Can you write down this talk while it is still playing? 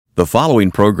The following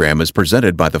program is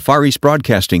presented by the Far East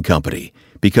Broadcasting Company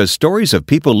because stories of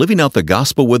people living out the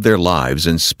gospel with their lives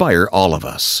inspire all of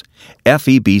us.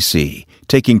 FEBC,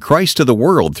 taking Christ to the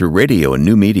world through radio and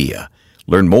new media.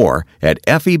 Learn more at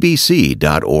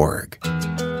febc.org.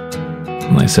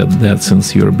 And I said, Dad,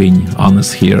 since you're being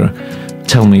honest here,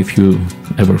 tell me if you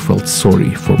ever felt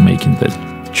sorry for making that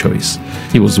choice.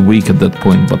 He was weak at that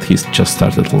point, but he just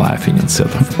started laughing and said,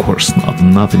 of course not.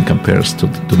 Nothing compares to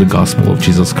the gospel of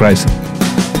Jesus Christ.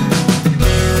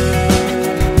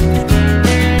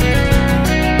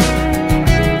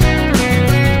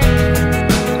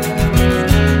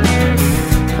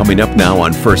 Coming up now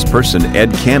on First Person,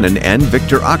 Ed Cannon and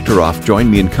Victor Akhterov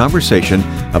join me in conversation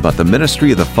about the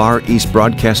ministry of the Far East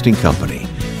Broadcasting Company.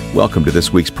 Welcome to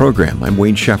this week's program. I'm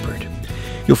Wayne Shepherd.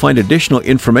 You'll find additional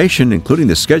information, including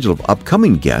the schedule of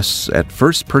upcoming guests, at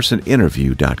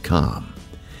firstpersoninterview.com.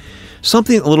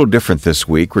 Something a little different this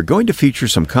week. We're going to feature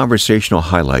some conversational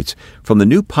highlights from the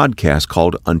new podcast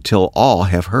called Until All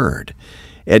Have Heard.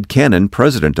 Ed Cannon,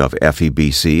 president of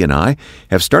FEBC, and I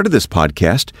have started this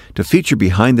podcast to feature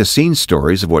behind-the-scenes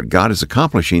stories of what God is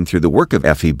accomplishing through the work of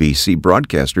FEBC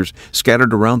broadcasters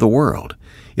scattered around the world.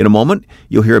 In a moment,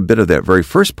 you'll hear a bit of that very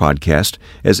first podcast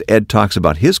as Ed talks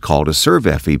about his call to serve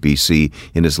FEBC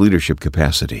in his leadership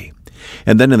capacity.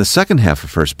 And then in the second half of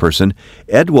First Person,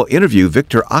 Ed will interview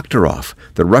Victor Akhterov,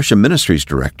 the Russian Ministries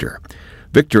Director.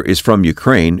 Victor is from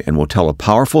Ukraine and will tell a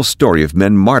powerful story of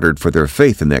men martyred for their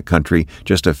faith in that country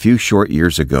just a few short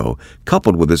years ago,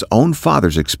 coupled with his own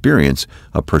father's experience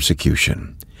of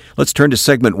persecution. Let's turn to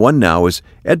segment one now as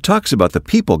Ed talks about the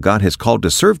people God has called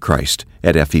to serve Christ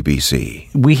at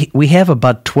FEBC. We have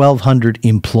about 1,200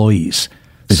 employees,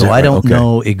 so I don't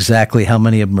know exactly how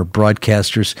many of them are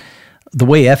broadcasters. The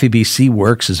way FEBC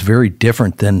works is very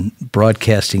different than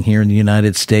broadcasting here in the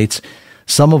United States.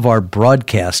 Some of our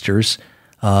broadcasters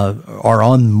are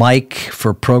on mic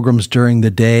for programs during the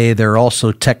day. They're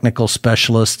also technical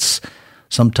specialists.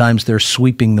 Sometimes they're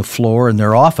sweeping the floor, and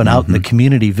they're often out in the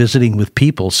community visiting with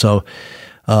people. So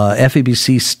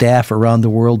FEBC staff around the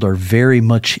world are very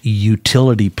much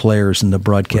utility players in the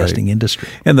broadcasting industry.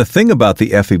 And the thing about the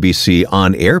FEBC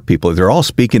on-air people, they're all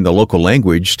speaking the local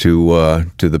language to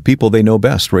the people they know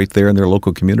best right there in their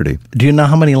local community. Do you know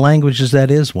how many languages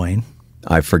that is, Wayne?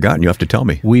 I've forgotten. You have to tell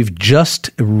me. We've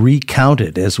just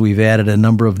recounted as we've added a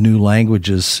number of new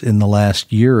languages in the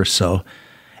last year or so.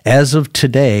 As of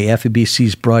today, FEBC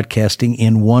is broadcasting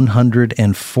in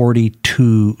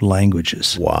 142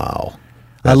 languages. Wow.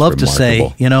 I love to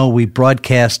say, we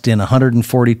broadcast in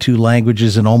 142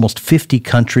 languages in almost 50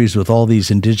 countries with all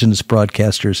these indigenous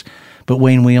broadcasters. But,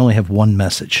 Wayne, we only have one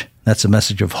message. That's a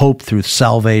message of hope through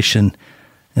salvation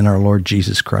in our Lord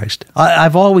Jesus Christ.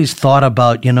 I've always thought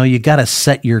about, you got to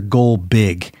set your goal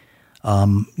big.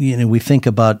 We think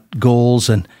about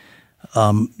goals and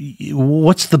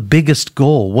what's the biggest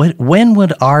goal? When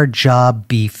would our job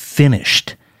be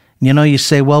finished? You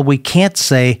say, well, we can't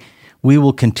say we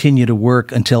will continue to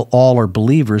work until all are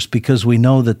believers because we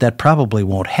know that probably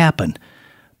won't happen.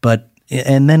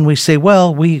 And then we say,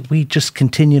 well, we just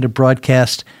continue to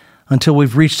broadcast until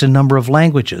we've reached a number of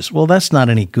languages. Well, that's not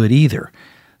any good either.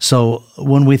 So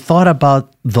when we thought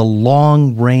about the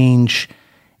long-range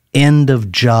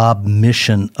end-of-job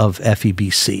mission of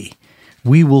FEBC,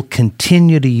 we will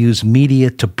continue to use media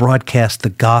to broadcast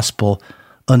the gospel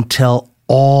until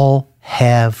all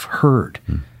have heard.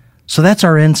 So that's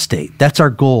our end state. That's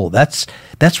our goal. That's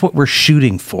what we're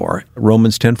shooting for.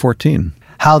 Romans 10:14.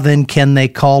 How then can they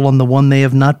call on the one they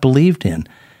have not believed in?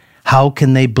 How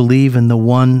can they believe in the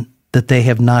one that they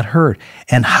have not heard?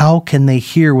 And how can they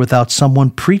hear without someone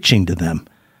preaching to them?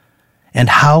 And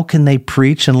how can they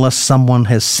preach unless someone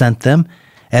has sent them?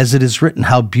 As it is written,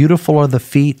 how beautiful are the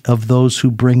feet of those who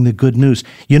bring the good news.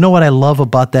 You know what I love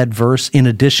about that verse, in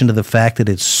addition to the fact that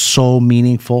it's so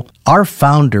meaningful? Our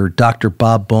founder, Dr.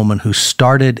 Bob Bowman, who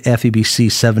started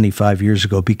FEBC 75 years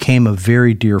ago, became a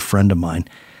very dear friend of mine.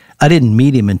 I didn't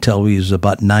meet him until he was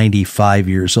about 95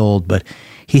 years old, but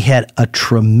he had a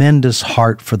tremendous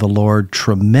heart for the Lord,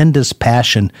 tremendous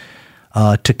passion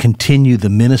to continue the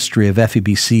ministry of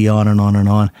FEBC on and on and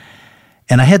on.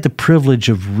 And I had the privilege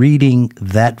of reading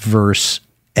that verse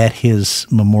at his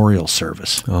memorial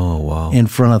service. Oh, wow. In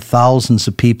front of thousands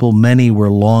of people. Many were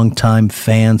longtime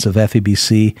fans of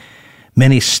FEBC.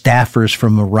 Many staffers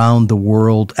from around the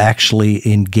world actually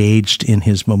engaged in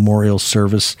his memorial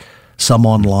service, some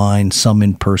online, some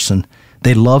in person.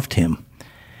 They loved him.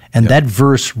 And that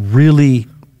verse really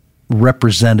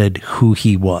represented who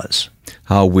he was.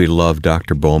 How we love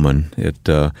Dr. Bowman.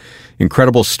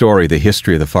 Incredible story, the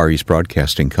history of the Far East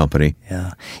Broadcasting Company.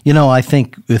 Yeah. I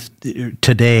think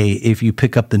today, if you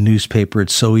pick up the newspaper,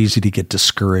 it's so easy to get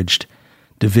discouraged.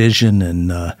 Division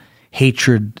and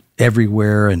hatred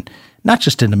everywhere, and not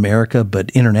just in America, but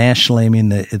internationally. I mean,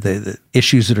 the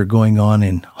issues that are going on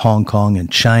in Hong Kong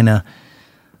and China,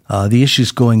 the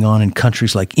issues going on in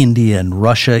countries like India and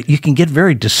Russia, you can get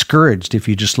very discouraged if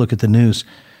you just look at the news.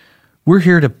 We're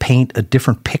here to paint a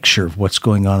different picture of what's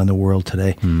going on in the world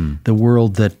today, the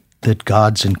world that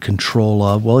God's in control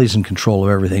of. Well, he's in control of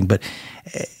everything, but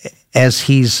as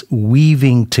he's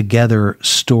weaving together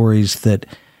stories that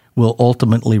will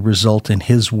ultimately result in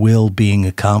his will being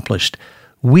accomplished,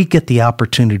 we get the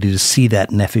opportunity to see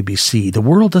that in FEBC. The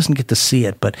world doesn't get to see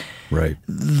it, but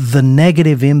the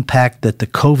negative impact that the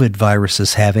COVID virus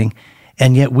is having,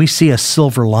 and yet we see a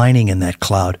silver lining in that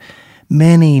cloud.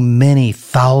 Many, many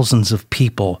thousands of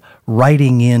people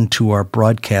writing in to our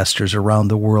broadcasters around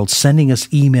the world, sending us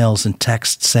emails and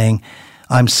texts saying,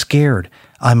 I'm scared,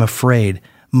 I'm afraid,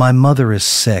 my mother is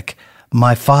sick,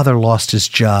 my father lost his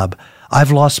job,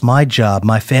 I've lost my job,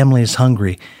 my family is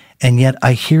hungry, and yet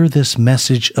I hear this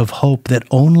message of hope that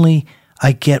only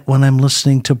I get when I'm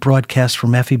listening to broadcasts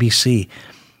from FEBC,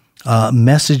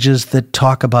 messages that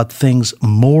talk about things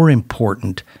more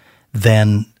important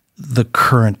than the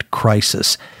current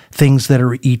crisis, things that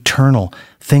are eternal,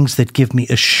 things that give me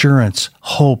assurance,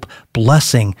 hope,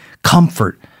 blessing,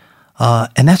 comfort.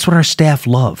 And that's what our staff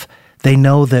love. They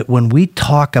know that when we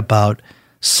talk about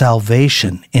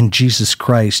salvation in Jesus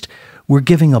Christ, we're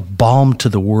giving a balm to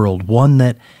the world, one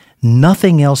that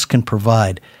nothing else can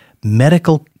provide.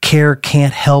 Medical care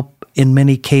can't help in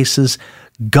many cases.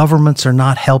 Governments are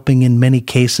not helping in many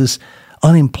cases.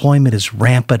 Unemployment is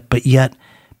rampant, but yet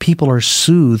people are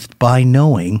soothed by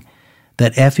knowing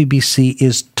that FEBC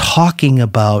is talking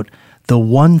about the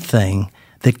one thing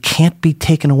that can't be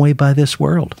taken away by this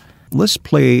world. Let's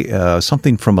play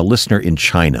something from a listener in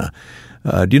China.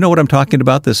 Do you know what I'm talking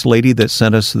about? This lady that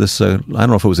sent us this, I don't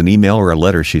know if it was an email or a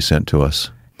letter she sent to us.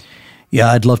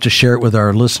 Yeah, I'd love to share it with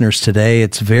our listeners today.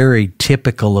 It's very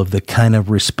typical of the kind of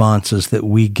responses that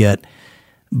we get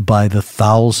by the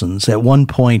thousands. At one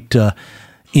point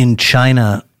in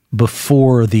China,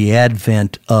 before the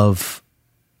advent of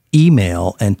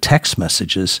email and text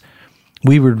messages,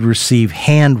 we would receive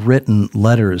handwritten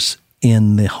letters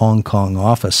in the Hong Kong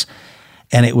office.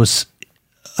 And it was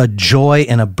a joy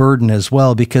and a burden as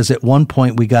well, because at one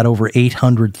point we got over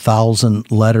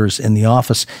 800,000 letters in the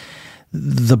office.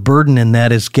 The burden in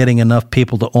that is getting enough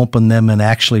people to open them and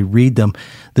actually read them.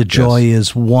 The joy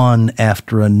is one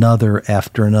after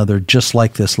another, just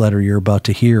like this letter you're about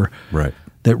to hear. Right.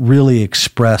 That really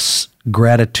express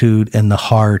gratitude in the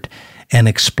heart and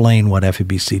explain what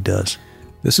FEBC does.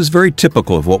 This is very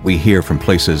typical of what we hear from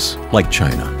places like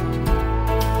China.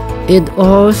 It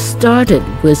all started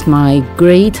with my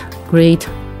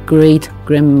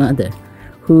great-great-great-grandmother,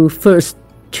 who first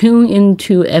tuned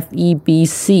into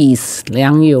FEBC's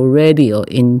Liangyou Radio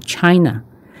in China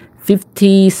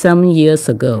 50-some years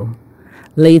ago.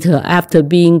 Later, after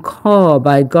being called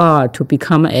by God to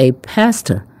become a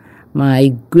pastor, my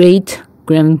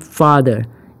great-grandfather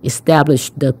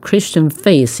established the Christian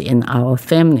faith in our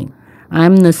family.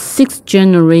 I'm the 6th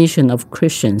generation of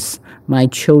Christians. My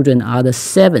children are the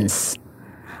 7th.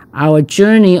 Our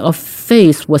journey of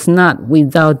faith was not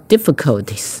without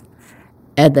difficulties.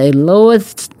 At the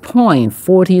lowest point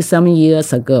 40-some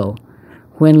years ago,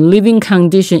 when living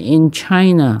conditions in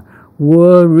China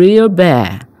were real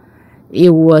bad,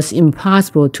 it was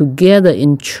impossible to gather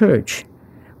in church.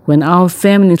 When our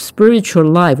family's spiritual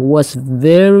life was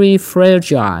very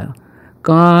fragile,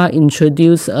 God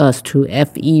introduced us to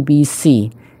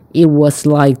FEBC. It was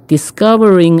like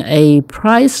discovering a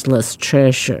priceless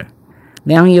treasure.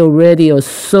 Liangyou Radio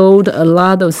sowed a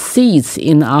lot of seeds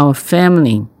in our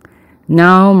family.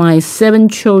 Now my 7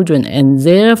 children and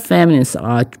their families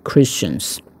are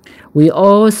Christians. We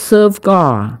all serve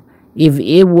God. If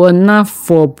it were not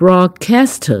for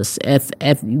broadcasters at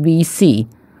FEBC,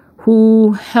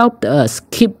 who helped us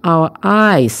keep our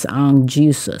eyes on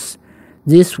Jesus,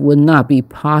 this would not be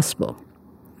possible.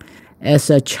 As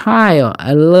a child,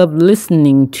 I loved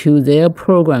listening to their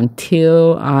program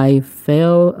till I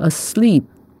fell asleep.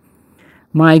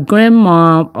 My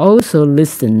grandma also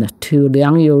listened to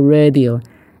Liangyou Radio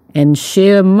and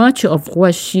shared much of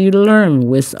what she learned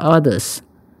with others.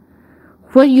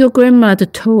 What your grandmother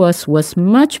told us was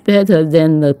much better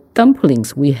than the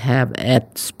dumplings we have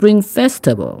at Spring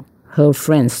Festival, her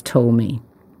friends told me.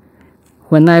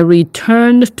 When I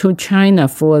returned to China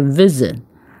for a visit,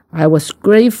 I was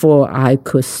grateful I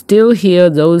could still hear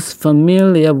those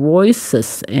familiar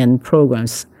voices and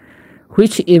programs,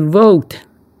 which evoked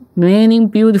many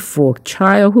beautiful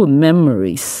childhood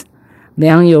memories.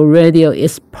 Liangyou Radio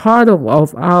is part of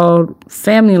our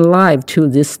family life to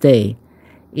this day.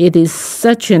 It is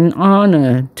such an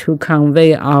honor to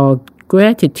convey our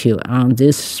gratitude on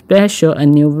this special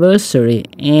anniversary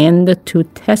and to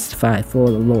testify for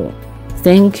the Lord.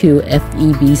 Thank you,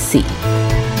 FEBC.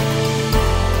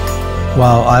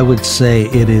 Wow, I would say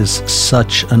it is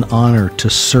such an honor to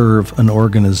serve an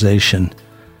organization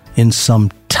in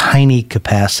some tiny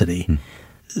capacity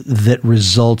that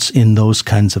results in those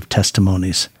kinds of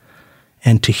testimonies.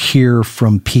 And to hear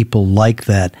from people like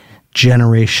that,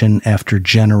 generation after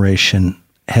generation,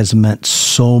 has meant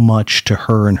so much to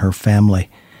her and her family.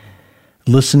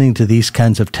 Listening to these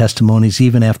kinds of testimonies,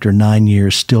 even after 9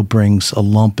 years, still brings a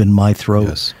lump in my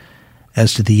throat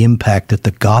as to the impact that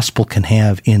the gospel can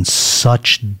have in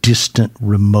such distant,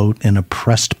 remote, and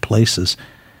oppressed places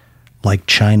like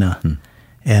China.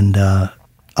 And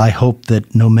I hope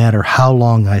that no matter how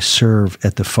long I serve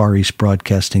at the Far East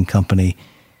Broadcasting Company,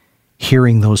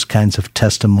 hearing those kinds of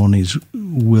testimonies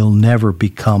will never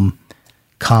become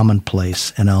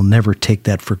commonplace, and I'll never take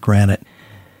that for granted.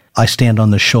 I stand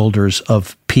on the shoulders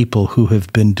of people who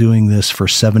have been doing this for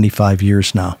 75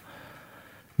 years now.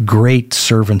 Great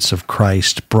servants of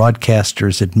Christ,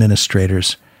 broadcasters,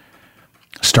 administrators,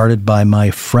 started by my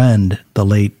friend, the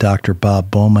late Dr. Bob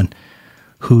Bowman,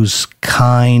 whose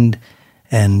kind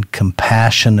and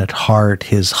compassionate heart,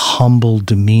 his humble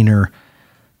demeanor,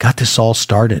 got this all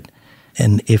started.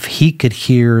 And if he could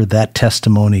hear that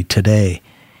testimony today,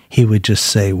 he would just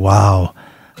say, wow,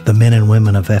 the men and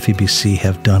women of FEBC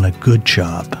have done a good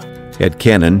job. Ed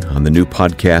Cannon on the new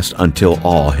podcast, Until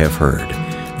All Have Heard.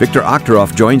 Victor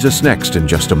Akhterov joins us next in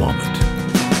just a moment.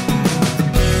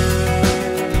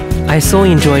 I so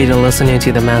enjoyed listening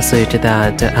to the message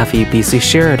that FEBC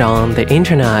shared on the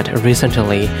internet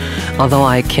recently. Although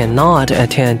I cannot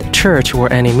attend church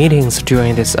or any meetings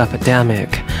during this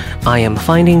epidemic, I am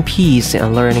finding peace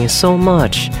and learning so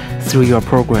much through your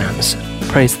programs.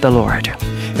 Praise the Lord.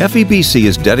 FEBC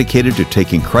is dedicated to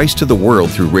taking Christ to the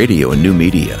world through radio and new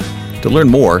media. To learn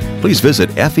more, please visit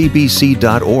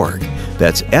febc.org.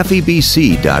 That's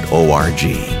febc.org.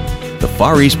 The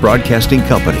Far East Broadcasting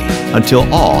Company, Until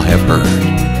All Have Heard.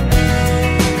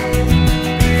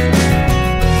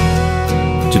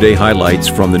 Today, highlights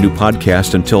from the new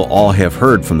podcast, Until All Have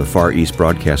Heard, from the Far East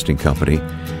Broadcasting Company.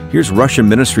 Here's Russian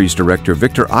Ministries Director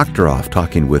Victor Akhterov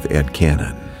talking with Ed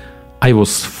Cannon. I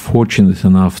was fortunate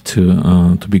enough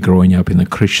to be growing up in a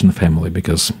Christian family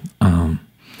because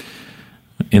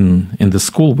in the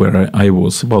school where I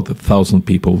was, about 1,000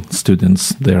 people,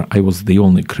 students there, I was the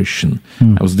only Christian.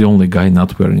 I was the only guy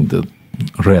not wearing the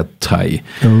red tie.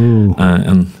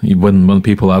 And when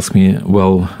people ask me,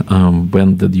 well,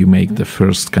 when did you make the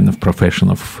first kind of profession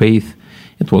of faith?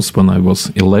 It was when I was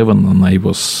 11 and I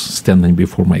was standing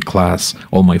before my class,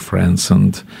 all my friends,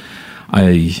 and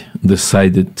I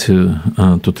decided to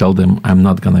tell them I'm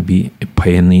not going to be a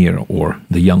pioneer or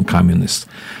the young communist.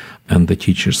 And the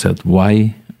teacher said,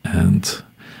 why? And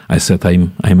I said,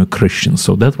 I'm a Christian.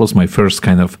 So that was my first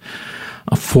kind of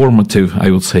a formative, I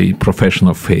would say, profession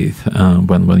of faith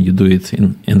when you do it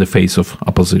in the face of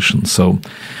opposition. So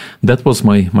that was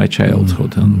my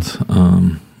childhood.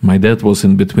 And my dad was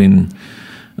in between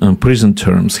prison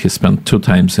terms. He spent 2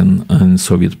 times in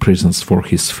Soviet prisons for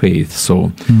his faith.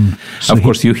 So of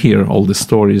course, you hear all the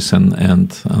stories, and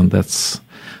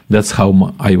that's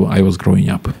how I was growing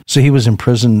up. So he was in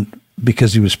prison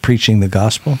because he was preaching the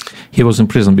gospel? He was in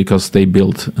prison because they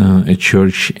built a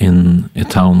church in a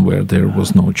town where there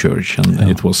was no church, and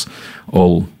it was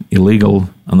all illegal,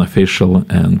 unofficial,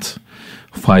 and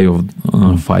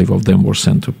 5 of them were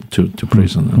sent to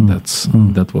prison,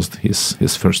 and that was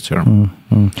his first term.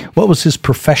 What was his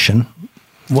profession?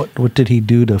 What did he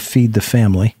do to feed the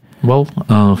family? Well,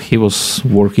 he was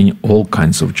working all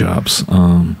kinds of jobs.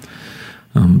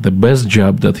 The best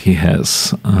job that he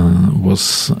has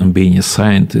was being a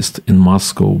scientist in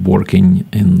Moscow, working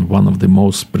in one of the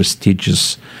most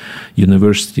prestigious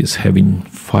universities, having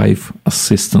 5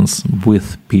 assistants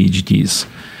with PhDs,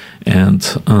 and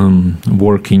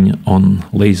working on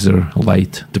laser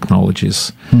light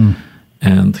technologies.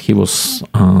 And he was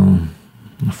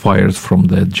fired from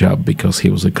that job because he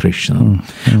was a Christian.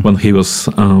 When he was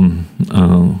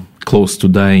close to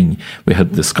dying, we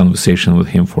had this conversation with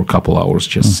him for a couple hours,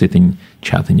 just sitting,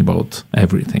 chatting about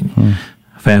everything,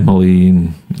 family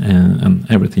and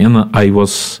everything. And I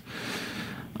was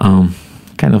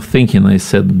kind of thinking, I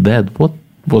said, Dad, what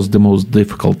was the most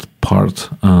difficult part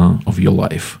of your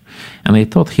life? And I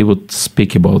thought he would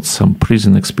speak about some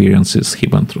prison experiences. He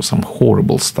went through some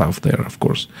horrible stuff there, of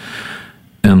course.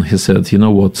 And he said, you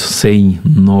know what, saying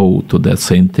no to that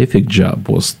scientific job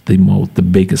was the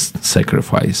biggest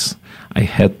sacrifice. I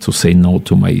had to say no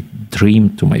to my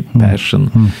dream, to my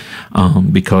passion,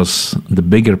 because the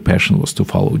bigger passion was to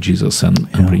follow Jesus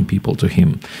and bring people to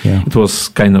him. Yeah. It was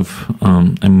kind of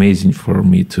amazing for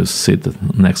me to sit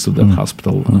next to that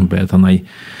hospital bed, and I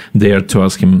dared to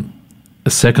ask him a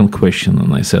second question,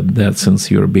 and I said, Dad, since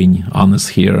you're being honest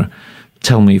here,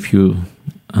 tell me if you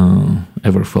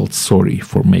ever felt sorry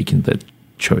for making that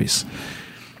choice.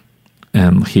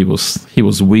 And he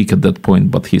was weak at that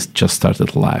point, but he just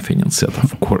started laughing and said,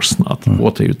 of course not.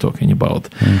 What are you talking about?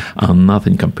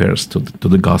 Nothing compares to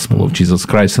the gospel of Jesus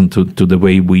Christ and to the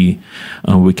way we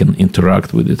can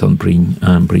interact with it and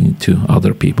bring it to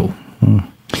other people.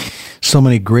 So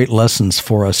many great lessons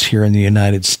for us here in the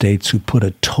United States who put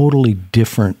a totally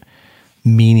different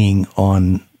meaning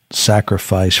on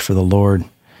sacrifice for the Lord.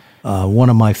 One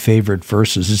of my favorite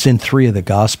verses is in 3 of the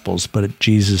Gospels, but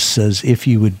Jesus says, if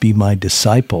you would be my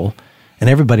disciple, and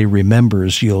everybody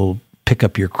remembers you'll pick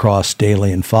up your cross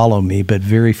daily and follow me, but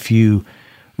very few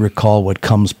recall what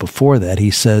comes before that.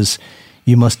 He says,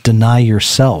 you must deny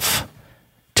yourself,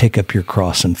 take up your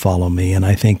cross and follow me. And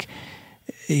I think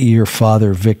your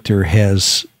father, Victor,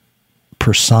 has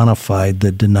personified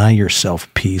the deny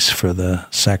yourself piece for the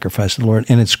sacrifice of the Lord.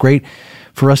 And it's great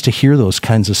for us to hear those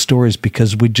kinds of stories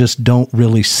because we just don't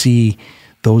really see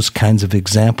those kinds of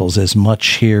examples as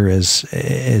much here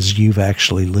as you've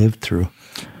actually lived through.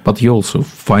 But you also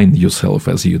find yourself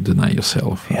as you deny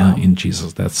yourself in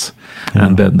Jesus.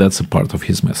 And that's a part of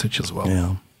his message as well.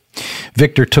 Yeah.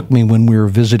 Victor took me when we were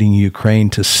visiting Ukraine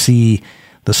to see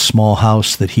the small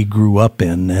house that he grew up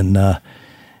in, and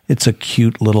it's a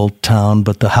cute little town,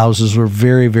 but the houses were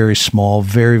very, very small,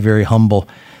 very, very humble.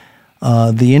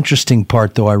 The interesting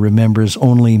part, though, I remember, is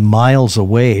only miles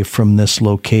away from this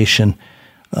location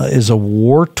is a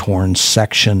war-torn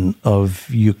section of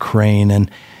Ukraine,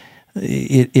 and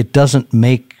it doesn't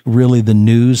make really the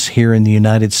news here in the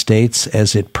United States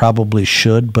as it probably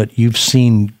should, but you've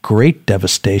seen great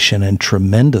devastation and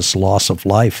tremendous loss of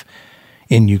life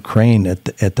in Ukraine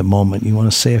at the moment. You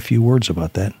want to say a few words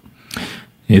about that?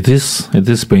 It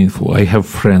is painful. I have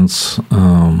friends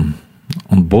on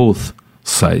both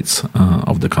sides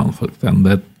of the conflict, and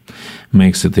that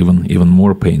makes it even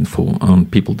more painful.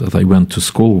 People that I went to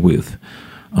school with,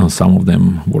 some of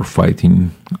them were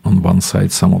fighting on one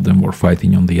side, some of them were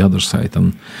fighting on the other side,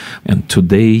 and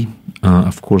today,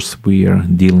 of course, we are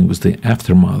dealing with the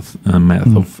aftermath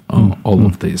of all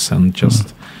of this, and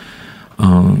just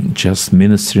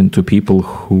ministering to people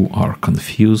who are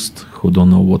confused, who don't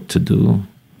know what to do.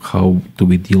 How do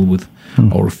we deal with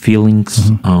our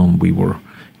feelings? We were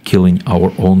killing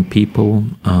our own people.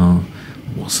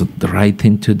 Was it the right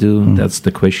thing to do? That's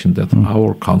the question that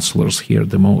our counselors hear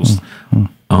the most,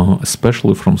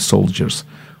 especially from soldiers.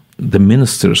 The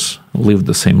ministers live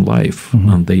the same life,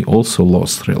 and they also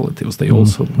lost relatives. They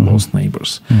also lost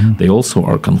neighbors. They also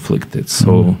are conflicted.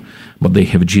 So, but they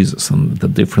have Jesus, and the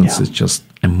difference is just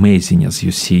amazing as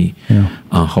you see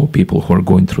how people who are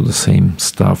going through the same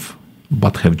stuff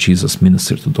but have Jesus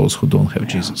minister to those who don't have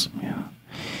Jesus. Yeah.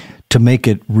 To make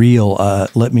it real,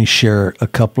 let me share a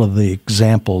couple of the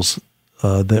examples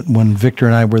that when Victor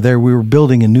and I were there, we were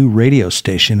building a new radio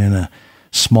station in a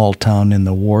small town in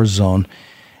the war zone.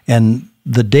 And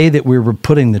the day that we were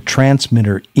putting the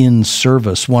transmitter in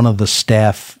service, one of the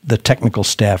staff, the technical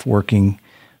staff working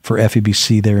for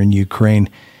FEBC there in Ukraine,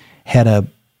 had a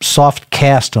soft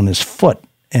cast on his foot.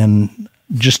 And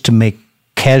just to make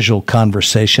casual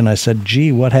conversation, I said,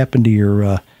 "Gee, what happened to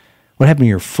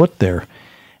your foot there?"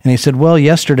 And he said, "Well,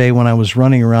 yesterday when I was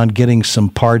running around getting some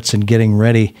parts and getting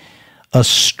ready, a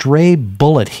stray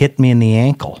bullet hit me in the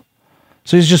ankle."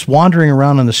 So he's just wandering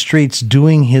around on the streets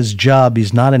doing his job.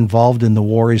 He's not involved in the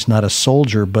war. He's not a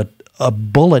soldier, but a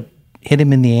bullet hit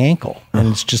him in the ankle. And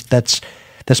it's just that's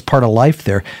part of life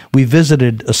there. We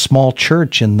visited a small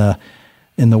church in the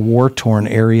war-torn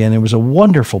area, and it was a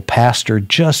wonderful pastor,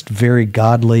 just very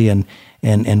godly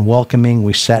and welcoming.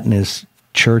 We sat in his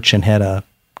church and had a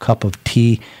cup of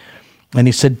tea. And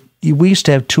he said, we used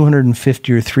to have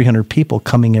 250 or 300 people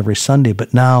coming every Sunday,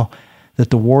 but now that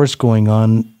the war is going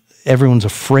on, everyone's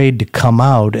afraid to come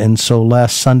out, and so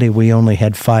last Sunday we only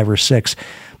had 5 or 6.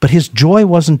 But his joy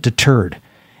wasn't deterred.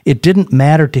 It didn't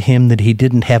matter to him that he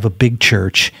didn't have a big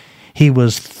church. He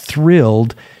was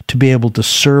thrilled to be able to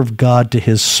serve God to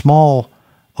his small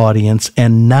audience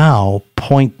and now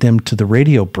point them to the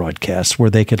radio broadcasts where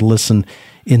they could listen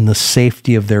in the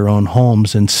safety of their own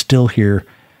homes and still hear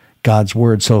God's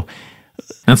word. So,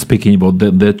 and speaking about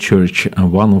that church,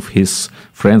 one of his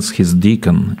friends, his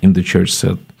deacon in the church,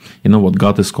 said, "You know what?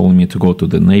 God is calling me to go to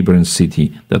the neighboring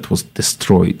city that was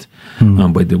destroyed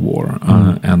by the war."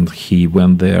 And he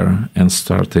went there and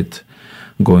started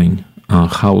going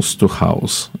house to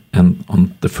house. And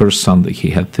on the first Sunday, he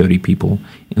had 30 people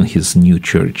in his new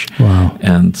church. Wow.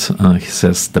 And he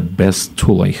says, the best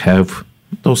tool I have,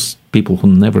 those people who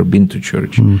never been to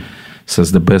church,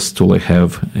 says the best tool I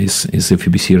have is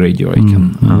FEBC radio. I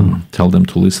can tell them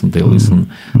to listen. They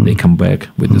listen. They come back.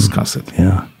 We discuss it.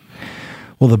 Yeah.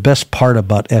 Well, the best part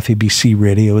about FEBC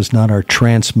radio is not our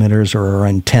transmitters or our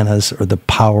antennas or the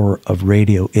power of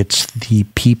radio. It's the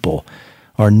people.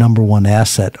 Our number one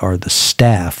asset are the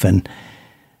staff. And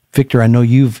Victor, I know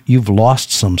you've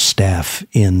lost some staff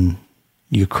in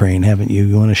Ukraine, haven't you?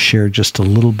 You want to share just a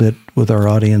little bit with our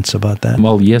audience about that?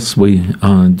 Well, yes, we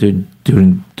did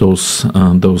during those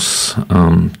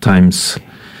times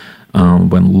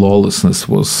when lawlessness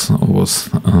was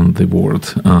the word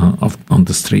on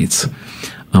the streets.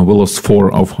 We lost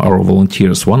 4 of our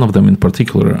volunteers. One of them in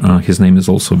particular, his name is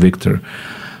also Victor,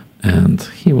 and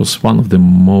he was one of the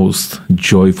most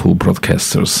joyful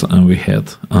broadcasters we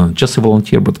had. Just a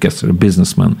volunteer broadcaster, a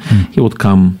businessman. He would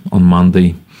come on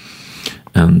Monday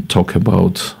and talk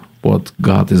about what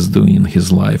God is doing in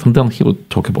his life. And then he would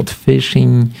talk about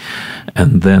fishing,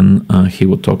 and then he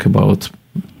would talk about,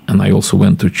 and I also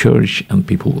went to church, and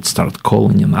people would start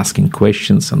calling and asking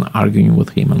questions and arguing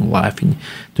with him and laughing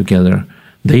together.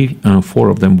 They, 4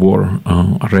 of them were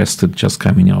arrested just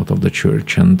coming out of the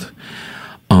church and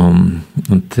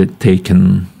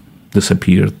taken,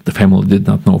 disappeared. The family did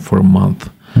not know for a month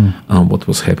what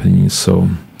was happening. So,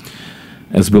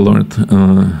 as we learned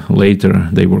later,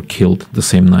 they were killed the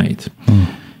same night.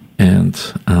 And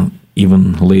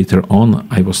even later on,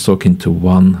 I was talking to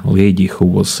one lady who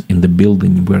was in the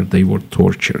building where they were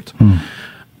tortured.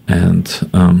 And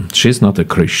she's not a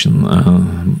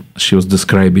Christian. She was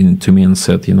describing to me and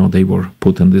said, you know, they were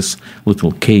put in this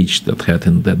little cage that had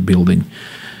in that building,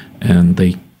 and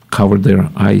they covered their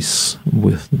eyes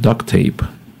with duct tape.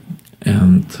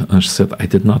 And she said, I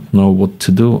did not know what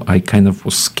to do. I kind of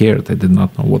was scared. I did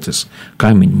not know what is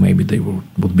coming. Maybe they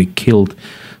would be killed.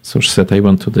 So she said, I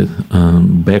went to the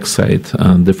backside,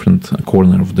 different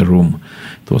corner of the room.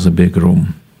 It was a big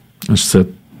room. And she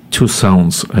said, 2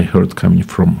 sounds I heard coming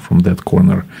from that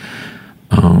corner.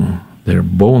 Their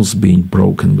bones being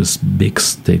broken with big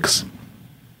sticks.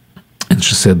 And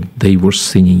she said, they were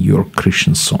singing your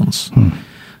Christian songs.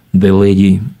 The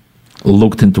lady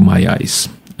looked into my eyes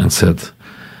and said,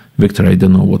 Victor, I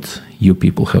don't know what you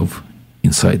people have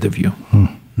inside of you.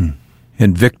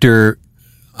 And Victor,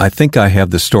 I think I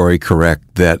have the story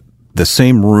correct, that the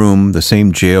same room, the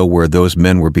same jail where those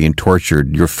men were being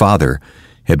tortured, your father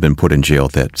had been put in jail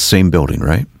at that same building,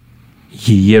 right?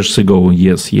 Years ago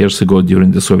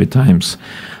during the Soviet times,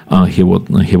 he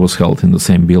was held in the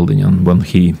same building. And when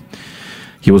he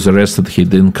was arrested, he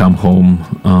didn't come home.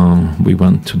 We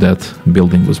went to that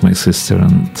building with my sister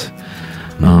and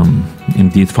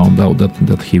indeed found out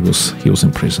that he was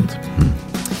imprisoned.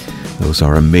 Those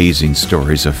are amazing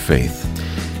stories of faith.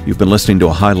 You've been listening to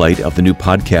a highlight of the new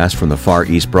podcast from the Far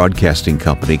East Broadcasting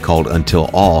Company called Until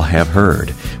All Have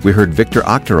Heard. We heard Victor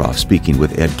Akhterov speaking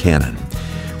with Ed Cannon.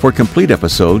 For complete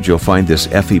episodes, you'll find this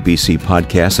FEBC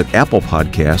podcast at Apple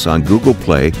Podcasts, on Google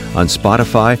Play, on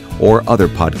Spotify, or other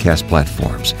podcast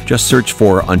platforms. Just search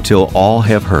for Until All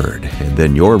Have Heard, and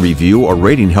then your review or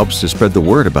rating helps to spread the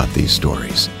word about these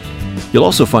stories. You'll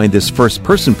also find this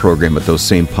first-person program at those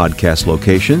same podcast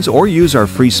locations, or use our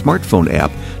free smartphone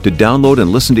app to download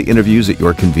and listen to interviews at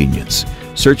your convenience.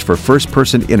 Search for First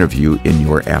Person Interview in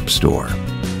your app store.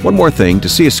 One more thing, to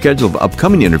see a schedule of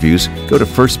upcoming interviews, go to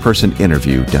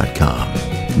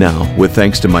firstpersoninterview.com. Now, with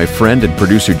thanks to my friend and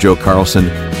producer Joe Carlson,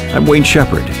 I'm Wayne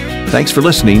Shepherd. Thanks for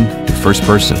listening to First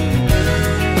Person.